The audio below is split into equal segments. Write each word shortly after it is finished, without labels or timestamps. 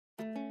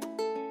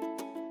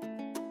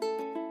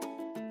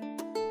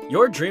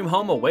Your dream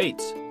home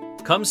awaits.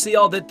 Come see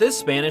all that this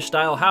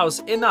Spanish-style house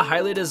in the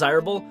highly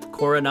desirable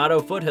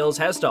Coronado Foothills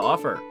has to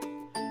offer.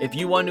 If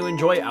you want to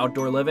enjoy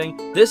outdoor living,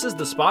 this is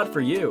the spot for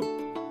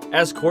you.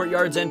 As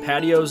courtyards and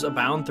patios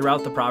abound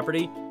throughout the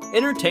property,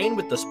 entertain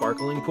with the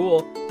sparkling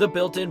pool, the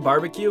built-in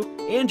barbecue,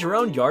 and your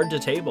own yard to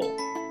table.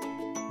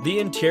 The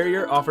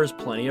interior offers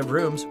plenty of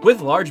rooms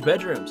with large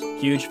bedrooms,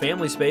 huge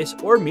family space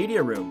or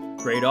media room,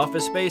 great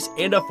office space,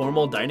 and a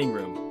formal dining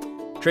room.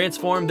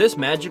 Transform this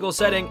magical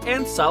setting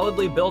and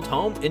solidly built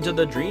home into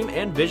the dream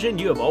and vision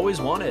you have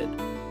always wanted.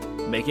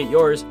 Make it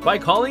yours by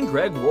calling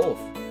Greg Wolfe.